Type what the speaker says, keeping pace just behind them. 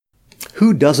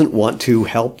who doesn't want to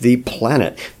help the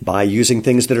planet by using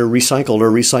things that are recycled or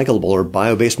recyclable or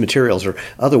bio-based materials or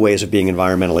other ways of being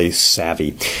environmentally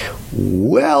savvy?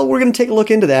 Well, we're going to take a look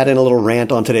into that in a little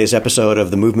rant on today's episode of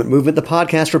The Movement, the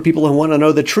podcast for people who want to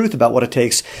know the truth about what it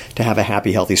takes to have a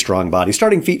happy, healthy, strong body.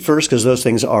 Starting feet first, because those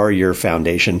things are your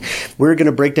foundation. We're going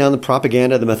to break down the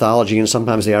propaganda, the mythology, and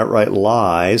sometimes the outright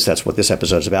lies. That's what this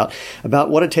episode is about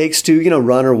what it takes to,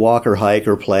 run or walk or hike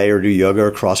or play or do yoga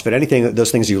or CrossFit, anything,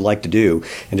 those things you like to do,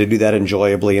 and to do that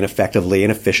enjoyably and effectively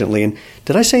and efficiently. And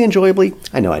did I say enjoyably?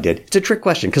 I know I did. It's a trick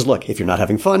question, because look, if you're not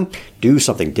having fun, do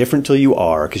something different till you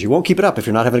are, because you won't keep it up if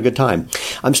you're not having a good time.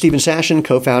 I'm Stephen Sashin,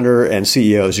 co-founder and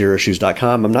CEO of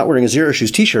ZeroShoes.com. I'm not wearing a Zero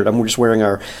Shoes t-shirt. I'm just wearing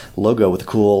our logo with a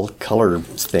cool color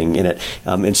thing in it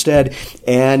instead.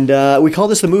 And we call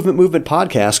this the Movement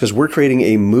podcast because we're creating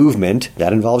a movement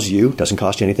that involves you, doesn't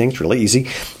cost you anything, it's really easy,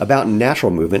 about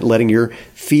natural movement, letting your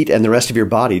feet and the rest of your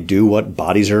body do what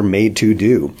bodies are made to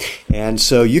do. And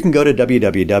so you can go to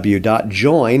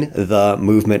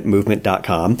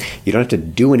www.jointhemovementmovement.com. You don't have to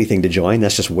do anything to join.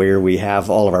 That's just where we have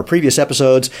all of our previous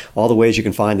episodes, all the ways you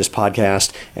can find this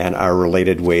podcast and our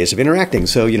related ways of interacting.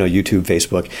 So, YouTube,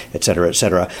 Facebook, et cetera, et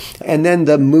cetera. And then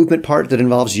the movement part that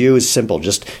involves you is simple.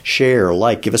 Just share,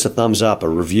 like, give us a thumbs up, a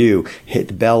review, hit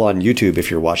the bell on YouTube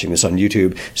if you're watching this on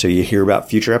YouTube so you hear about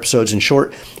future episodes. In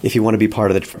short, if you want to be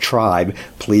part of the tribe,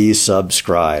 please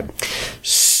subscribe.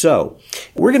 So,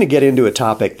 we're going to get into a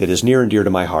topic that is near and dear to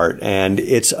my heart, and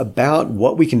it's about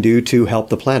what we can do to help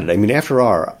the planet. I mean, after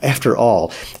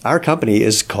all, our company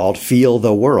is called Feel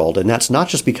the World, and that's not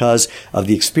just because of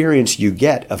the experience you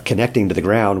get of connecting to the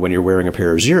ground when you're wearing a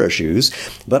pair of Zero Shoes,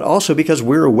 but also because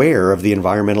we're aware of the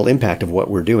environmental impact of what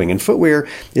we're doing. And footwear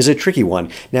is a tricky one.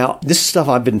 Now, this is stuff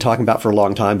I've been talking about for a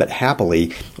long time, but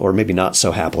happily, or maybe not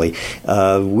so happily,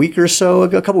 a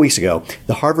couple weeks ago,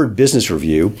 the Harvard Business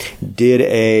Review did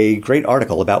a great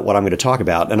article about what I'm going to talk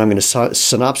about, and I'm going to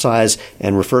synopsize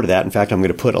and refer to that. In fact, I'm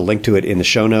going to put a link to it in the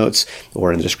show notes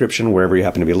or in the description, wherever you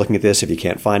happen to be looking at this. If you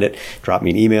can't find it, drop me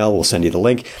an email. We'll send you the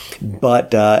link.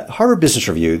 But Harvard Business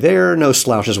Review, they're no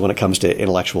slouches when it comes to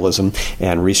intellectualism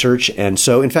and research. And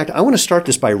so, in fact, I want to start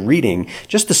this by reading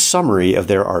just the summary of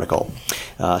their article.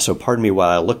 So pardon me while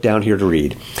I look down here to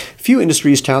read. Few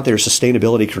industries tout their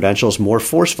sustainability credentials more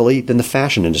forcefully than the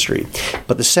fashion industry.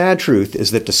 But the sad truth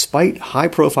is that despite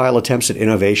high-profile attempts at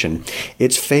innovation,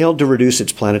 it's failed to reduce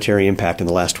its planetary impact in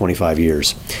the last 25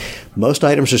 years. Most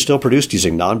items are still produced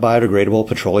using non-biodegradable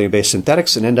petroleum-based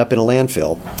synthetics and end up in a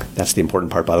landfill. That's the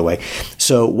important part, by the way.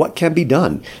 So what can be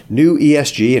done? New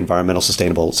ESG, environmental,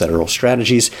 sustainable, etc.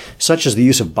 strategies, such as the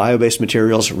use of bio-based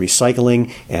materials,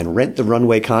 recycling, and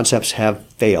rent-the-runway concepts have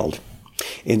failed.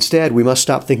 Instead, we must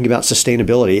stop thinking about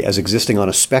sustainability as existing on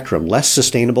a spectrum. Less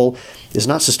sustainable is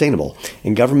not sustainable,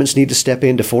 and governments need to step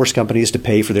in to force companies to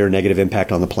pay for their negative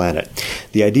impact on the planet.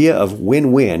 The idea of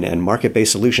win-win and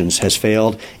market-based solutions has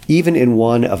failed even in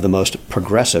one of the most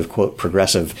progressive, quote,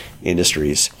 progressive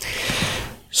industries.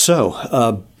 So,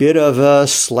 a bit of a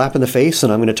slap in the face,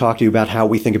 and I'm going to talk to you about how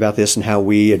we think about this and how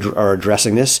we are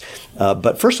addressing this.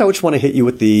 But first, I just want to hit you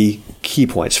with the key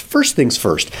points. First things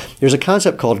first, there's a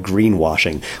concept called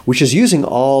greenwashing, which is using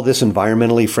all this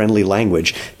environmentally friendly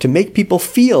language to make people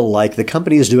feel like the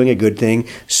company is doing a good thing,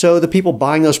 so the people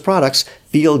buying those products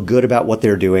feel good about what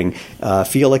they're doing,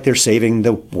 feel like they're saving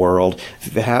the world.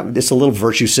 It's a little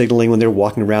virtue signaling when they're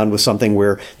walking around with something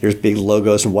where there's big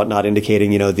logos and whatnot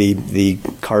indicating, the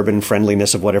carbon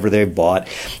friendliness of whatever they've bought.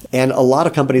 And a lot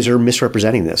of companies are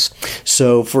misrepresenting this.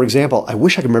 So, for example, I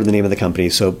wish I could remember the name of the company.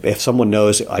 So if someone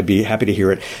knows, I'd be happy to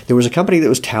hear it. There was a company that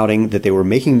was touting that they were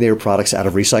making their products out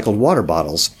of recycled water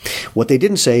bottles. What they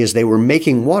didn't say is they were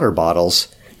making water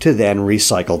bottles to then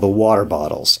recycle the water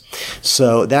bottles.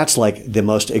 So that's like the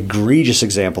most egregious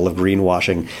example of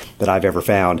greenwashing that I've ever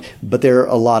found, but there are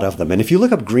a lot of them. And if you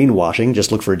look up greenwashing,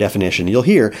 just look for a definition, you'll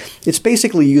hear it's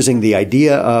basically using the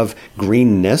idea of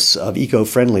greenness, of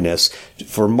eco-friendliness,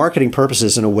 for marketing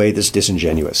purposes in a way that's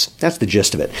disingenuous. That's the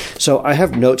gist of it. So I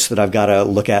have notes that I've got to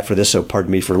look at for this, so pardon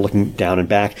me for looking down and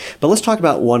back. But let's talk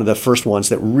about one of the first ones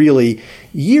that really,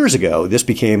 years ago, this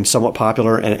became somewhat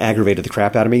popular and aggravated the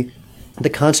crap out of me. The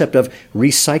concept of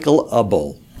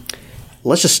recyclable.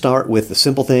 Let's just start with the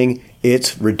simple thing.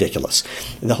 It's ridiculous.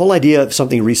 The whole idea of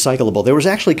something recyclable, there was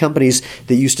actually companies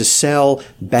that used to sell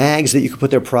bags that you could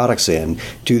put their products in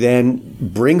to then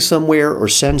bring somewhere or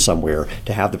send somewhere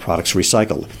to have the products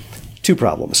recycled. Two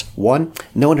problems. One,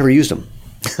 no one ever used them.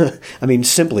 I mean,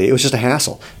 simply, it was just a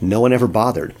hassle. No one ever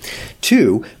bothered.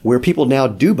 Two, where people now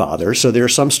do bother, so there are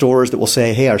some stores that will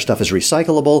say, hey, our stuff is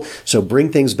recyclable, so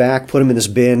bring things back, put them in this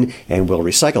bin, and we'll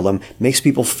recycle them, makes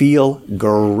people feel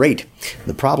great.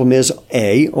 The problem is,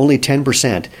 A, only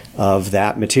 10% of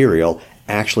that material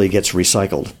actually gets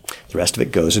recycled. The rest of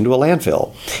it goes into a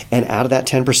landfill. And out of that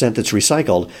 10% that's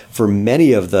recycled, for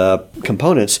many of the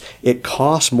components, it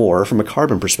costs more from a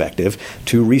carbon perspective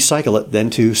to recycle it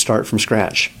than to start from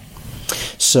scratch.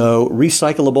 So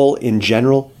recyclable in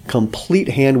general, complete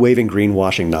hand-waving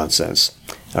greenwashing nonsense.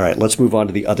 All right, let's move on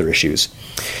to the other issues.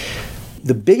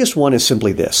 The biggest one is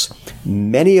simply this.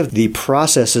 Many of the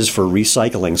processes for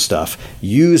recycling stuff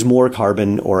use more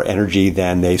carbon or energy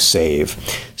than they save.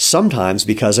 Sometimes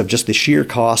because of just the sheer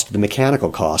cost, the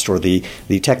mechanical cost, or the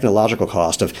technological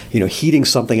cost of, heating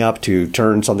something up to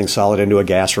turn something solid into a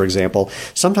gas, for example.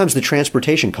 Sometimes the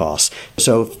transportation costs.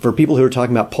 So for people who are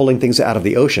talking about pulling things out of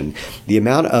the ocean, the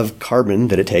amount of carbon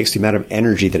that it takes, the amount of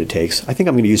energy that it takes, I think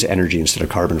I'm going to use energy instead of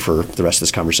carbon for the rest of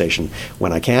this conversation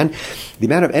when I can. The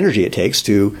amount of energy it takes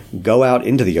to go out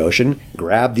into the ocean,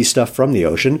 grab the stuff from the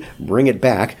ocean, bring it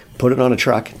back, put it on a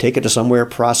truck, take it to somewhere,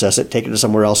 process it, take it to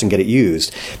somewhere else and get it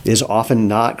used, is often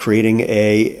not creating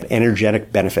a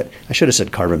energetic benefit. I should have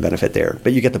said carbon benefit there,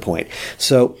 but you get the point.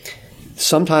 So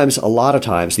sometimes, a lot of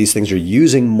times, these things are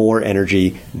using more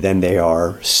energy than they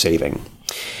are saving.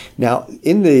 Now,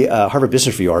 in the Harvard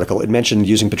Business Review article, it mentioned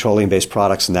using petroleum-based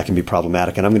products, and that can be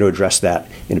problematic, and I'm going to address that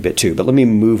in a bit too. But let me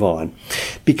move on.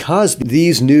 Because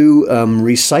these new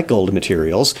recycled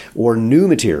materials or new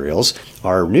materials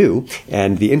are new,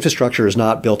 and the infrastructure is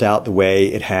not built out the way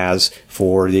it has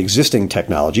for the existing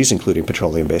technologies, including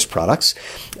petroleum-based products,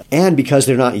 and because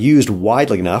they're not used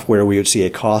widely enough where we would see a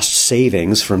cost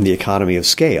savings from the economy of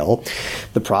scale,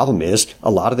 the problem is a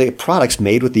lot of the products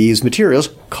made with these materials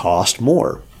cost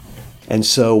more. And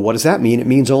so what does that mean? It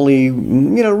means only,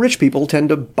 rich people tend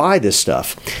to buy this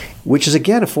stuff, which is,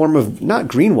 again, a form of not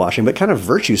greenwashing, but kind of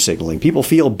virtue signaling. People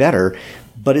feel better,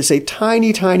 but it's a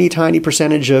tiny, tiny, tiny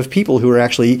percentage of people who are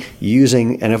actually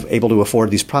using and able to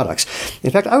afford these products.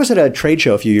 In fact, I was at a trade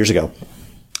show a few years ago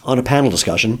on a panel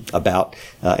discussion about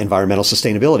environmental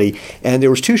sustainability. And there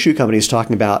was two shoe companies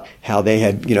talking about how they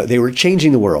had, they were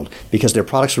changing the world because their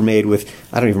products were made with,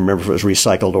 I don't even remember if it was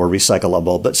recycled or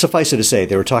recyclable, but suffice it to say,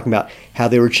 they were talking about how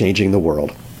they were changing the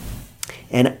world.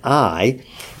 And I,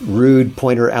 rude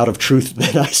pointer out of truth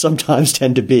that I sometimes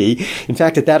tend to be. In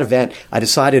fact, at that event, I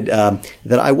decided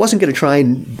that I wasn't going to try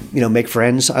and, make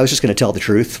friends. I was just going to tell the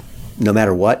truth, no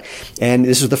matter what. And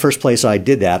this was the first place I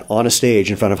did that on a stage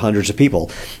in front of hundreds of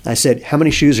people. I said, how many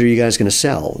shoes are you guys going to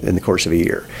sell in the course of a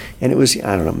year? And it was,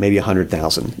 I don't know, maybe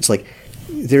 100,000. It's like,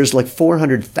 there's like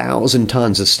 400,000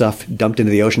 tons of stuff dumped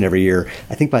into the ocean every year,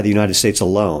 I think by the United States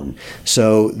alone.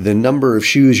 So the number of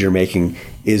shoes you're making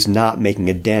is not making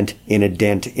a dent in a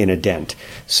dent in a dent.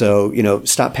 So,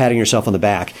 stop patting yourself on the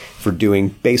back for doing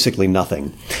basically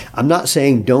nothing. I'm not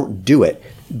saying don't do it,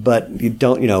 but you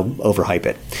don't, overhype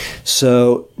it.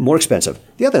 So more expensive.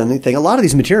 The other thing, a lot of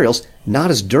these materials, not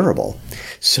as durable.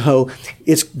 So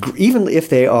it's even if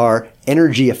they are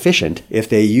energy efficient, if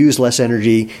they use less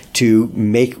energy to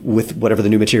make with whatever the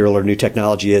new material or new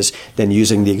technology is than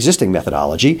using the existing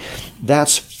methodology,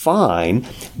 that's fine.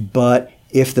 But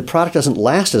if the product doesn't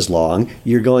last as long,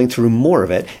 you're going through more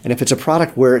of it. And if it's a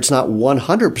product where it's not 100%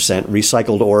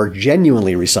 recycled or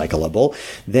genuinely recyclable,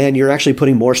 then you're actually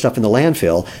putting more stuff in the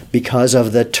landfill because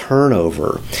of the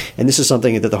turnover. And this is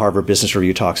something that the Harvard Business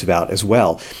Review talks about as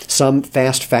well. Some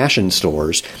fast fashion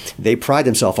stores, they pride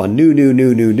themselves on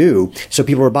new. So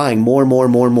people are buying more.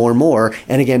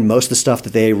 And again, most of the stuff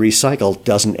that they recycle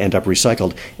doesn't end up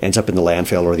recycled, ends up in the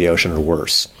landfill or the ocean or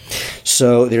worse.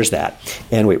 So there's that.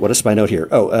 And wait, what is my note here?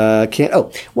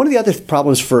 One of the other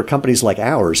problems for companies like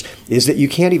ours is that you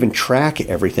can't even track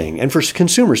everything. And for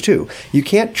consumers too, you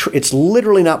can't, it's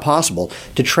literally not possible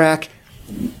to track,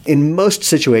 in most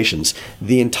situations,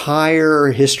 the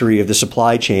entire history of the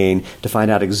supply chain to find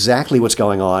out exactly what's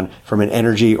going on from an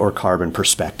energy or carbon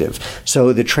perspective.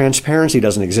 So the transparency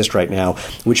doesn't exist right now,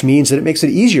 which means that it makes it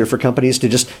easier for companies to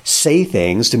just say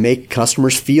things to make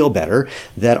customers feel better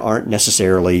that aren't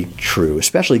necessarily true,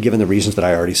 especially given the reasons that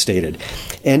I already stated.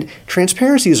 And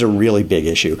transparency is a really big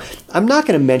issue. I'm not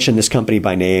going to mention this company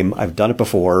by name. I've done it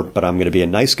before, but I'm going to be a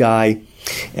nice guy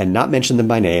and not mention them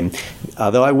by name,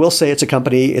 though I will say it's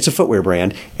a footwear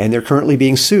brand, and they're currently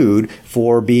being sued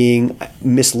for being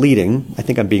misleading. I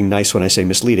think I'm being nice when I say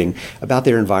misleading about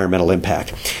their environmental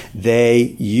impact.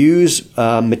 They use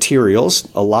materials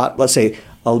a lot. Let's say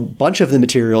a bunch of the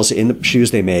materials in the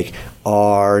shoes they make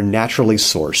are naturally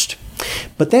sourced.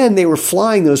 But then they were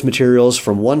flying those materials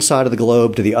from one side of the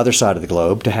globe to the other side of the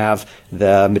globe to have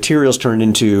the materials turned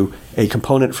into a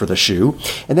component for the shoe,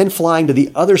 and then flying to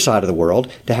the other side of the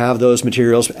world to have those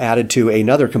materials added to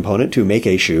another component to make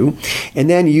a shoe, and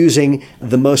then using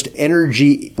the most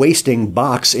energy wasting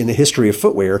box in the history of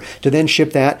footwear to then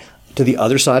ship that to the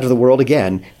other side of the world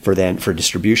again for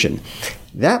distribution.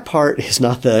 That part is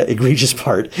not the egregious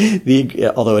part,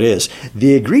 although it is.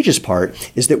 The egregious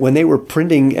part is that when they were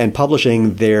printing and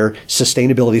publishing their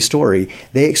sustainability story,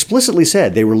 they explicitly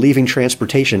said they were leaving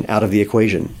transportation out of the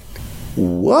equation.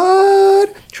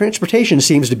 What? Transportation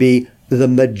seems to be the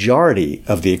majority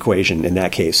of the equation in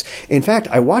that case. In fact,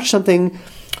 I watched something.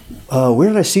 Where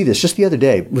did I see this? Just the other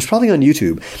day. It was probably on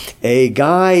YouTube. A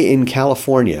guy in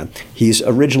California, he's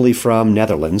originally from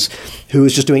Netherlands, who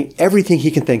is just doing everything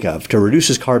he can think of to reduce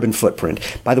his carbon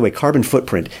footprint. By the way, carbon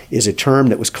footprint is a term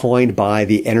that was coined by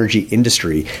the energy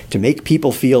industry to make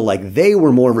people feel like they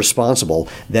were more responsible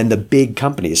than the big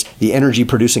companies, the energy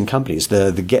producing companies,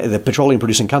 the petroleum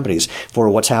producing companies for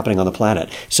what's happening on the planet.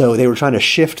 So they were trying to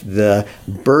shift the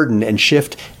burden and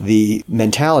shift the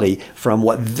mentality from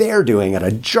what they're doing at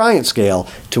a giant scale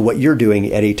to what you're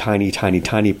doing at a tiny, tiny,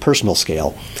 tiny personal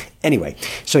scale. Anyway,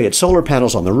 so he had solar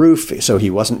panels on the roof, so he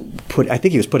I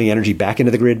think he was putting energy back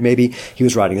into the grid maybe. He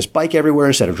was riding his bike everywhere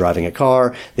instead of driving a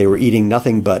car. They were eating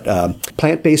nothing but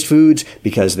plant-based foods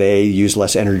because they use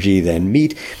less energy than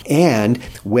meat. And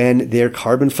when their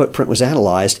carbon footprint was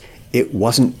analyzed, it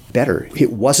wasn't better.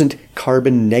 It wasn't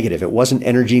carbon negative. It wasn't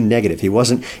energy negative. He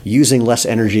wasn't using less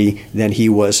energy than he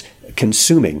was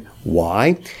consuming.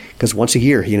 Why? Because once a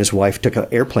year, he and his wife took an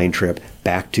airplane trip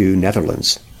back to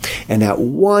Netherlands. And that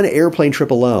one airplane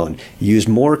trip alone used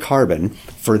more carbon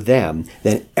for them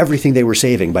than everything they were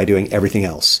saving by doing everything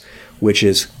else, which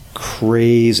is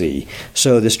crazy.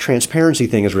 So this transparency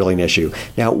thing is really an issue.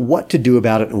 Now, what to do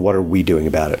about it and what are we doing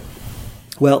about it?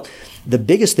 Well, the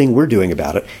biggest thing we're doing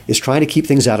about it is trying to keep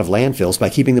things out of landfills by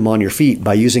keeping them on your feet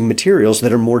by using materials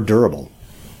that are more durable.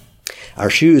 Our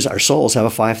shoes, our soles have a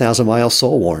 5,000-mile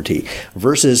sole warranty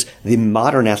versus the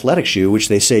modern athletic shoe, which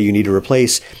they say you need to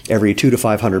replace every 200 to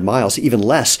 500 miles, even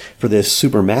less for the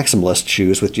super maximalist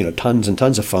shoes with tons and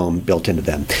tons of foam built into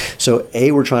them. So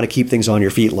we're trying to keep things on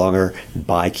your feet longer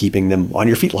by keeping them on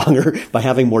your feet longer by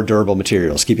having more durable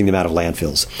materials, keeping them out of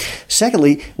landfills.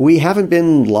 Secondly, we haven't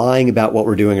been lying about what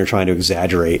we're doing or trying to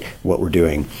exaggerate what we're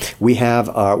doing. We have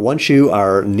one shoe,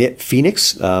 our knit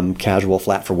Phoenix, casual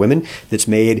flat for women, that's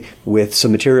made with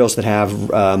some materials that have,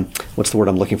 what's the word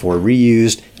I'm looking for?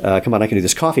 Reused, come on, I can do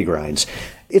this, coffee grinds.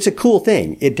 It's a cool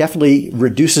thing. It definitely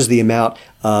reduces the amount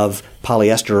of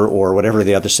polyester or whatever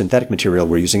the other synthetic material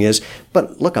we're using is.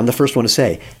 But look, I'm the first one to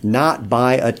say, not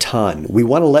by a ton. We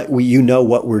want to let you know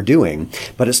what we're doing,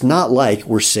 but it's not like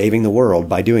we're saving the world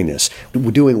by doing this.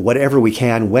 We're doing whatever we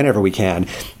can, whenever we can,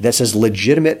 that's as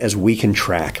legitimate as we can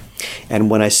track. And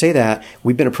when I say that,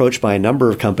 we've been approached by a number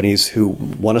of companies who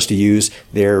want us to use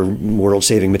their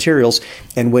world-saving materials.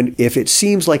 And if it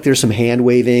seems like there's some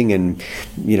hand-waving and,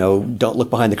 don't look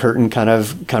behind the curtain kind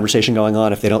of conversation going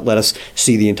on, if they don't let us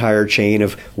see the entire chain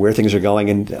of where things are going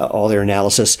and all their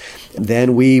analysis,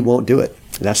 then we won't do it.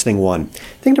 That's thing one.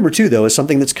 Thing number two, though, is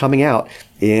something that's coming out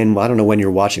in, I don't know when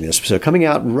you're watching this, so coming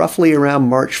out roughly around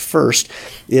March 1st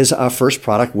is our first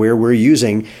product where we're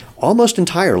using almost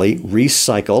entirely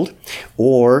recycled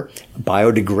or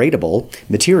biodegradable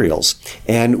materials.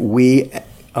 And we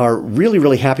are really,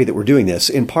 really happy that we're doing this,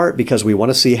 in part because we want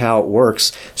to see how it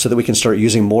works so that we can start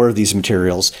using more of these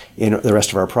materials in the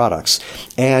rest of our products.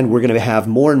 And we're going to have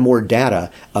more and more data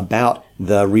about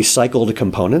the recycled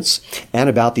components and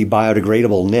about the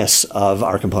biodegradableness of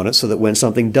our components so that when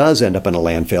something does end up in a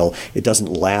landfill, it doesn't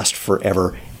last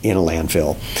forever in a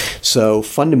landfill. So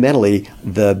fundamentally,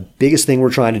 the biggest thing we're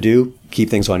trying to do,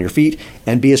 keep things on your feet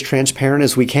and be as transparent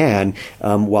as we can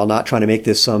while not trying to make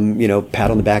this some, pat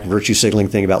on the back virtue signaling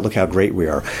thing about look how great we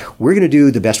are. We're going to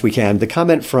do the best we can. The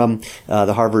comment from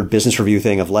the Harvard Business Review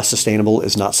thing of less sustainable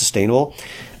is not sustainable.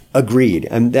 Agreed.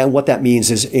 And then what that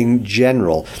means is, in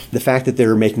general, the fact that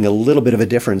they're making a little bit of a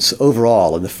difference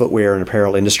overall in the footwear and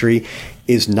apparel industry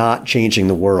is not changing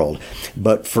the world.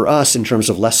 But for us, in terms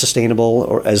of less sustainable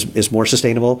or is more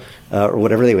sustainable or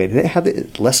whatever they have,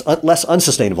 less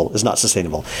unsustainable is not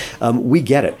sustainable. We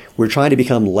get it. We're trying to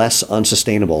become less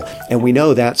unsustainable. And we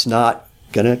know that's not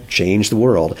going to change the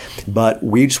world. But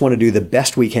we just want to do the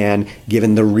best we can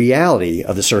given the reality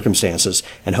of the circumstances,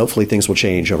 and hopefully things will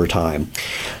change over time.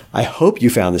 I hope you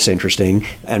found this interesting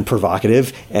and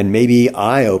provocative and maybe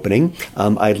eye-opening.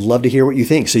 I'd love to hear what you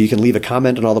think. So you can leave a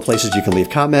comment in all the places you can leave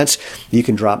comments. You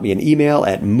can drop me an email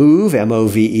at move,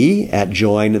 M-O-V-E, at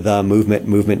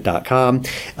jointhemovementmovement.com.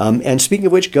 And speaking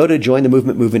of which, go to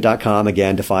jointhemovementmovement.com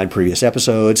again to find previous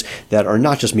episodes that are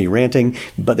not just me ranting,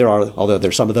 but there are, although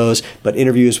there's some of those, but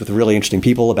interviews with really interesting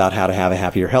people about how to have a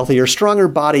happier, healthier, stronger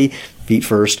body, feet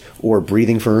first, or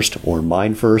breathing first, or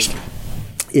mind first.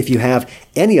 If you have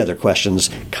any other questions,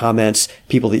 comments,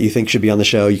 people that you think should be on the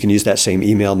show, you can use that same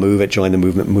email,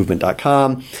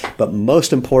 move@jointhemovementmovement.com. But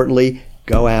most importantly,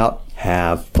 go out,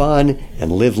 have fun,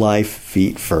 and live life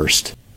feet first.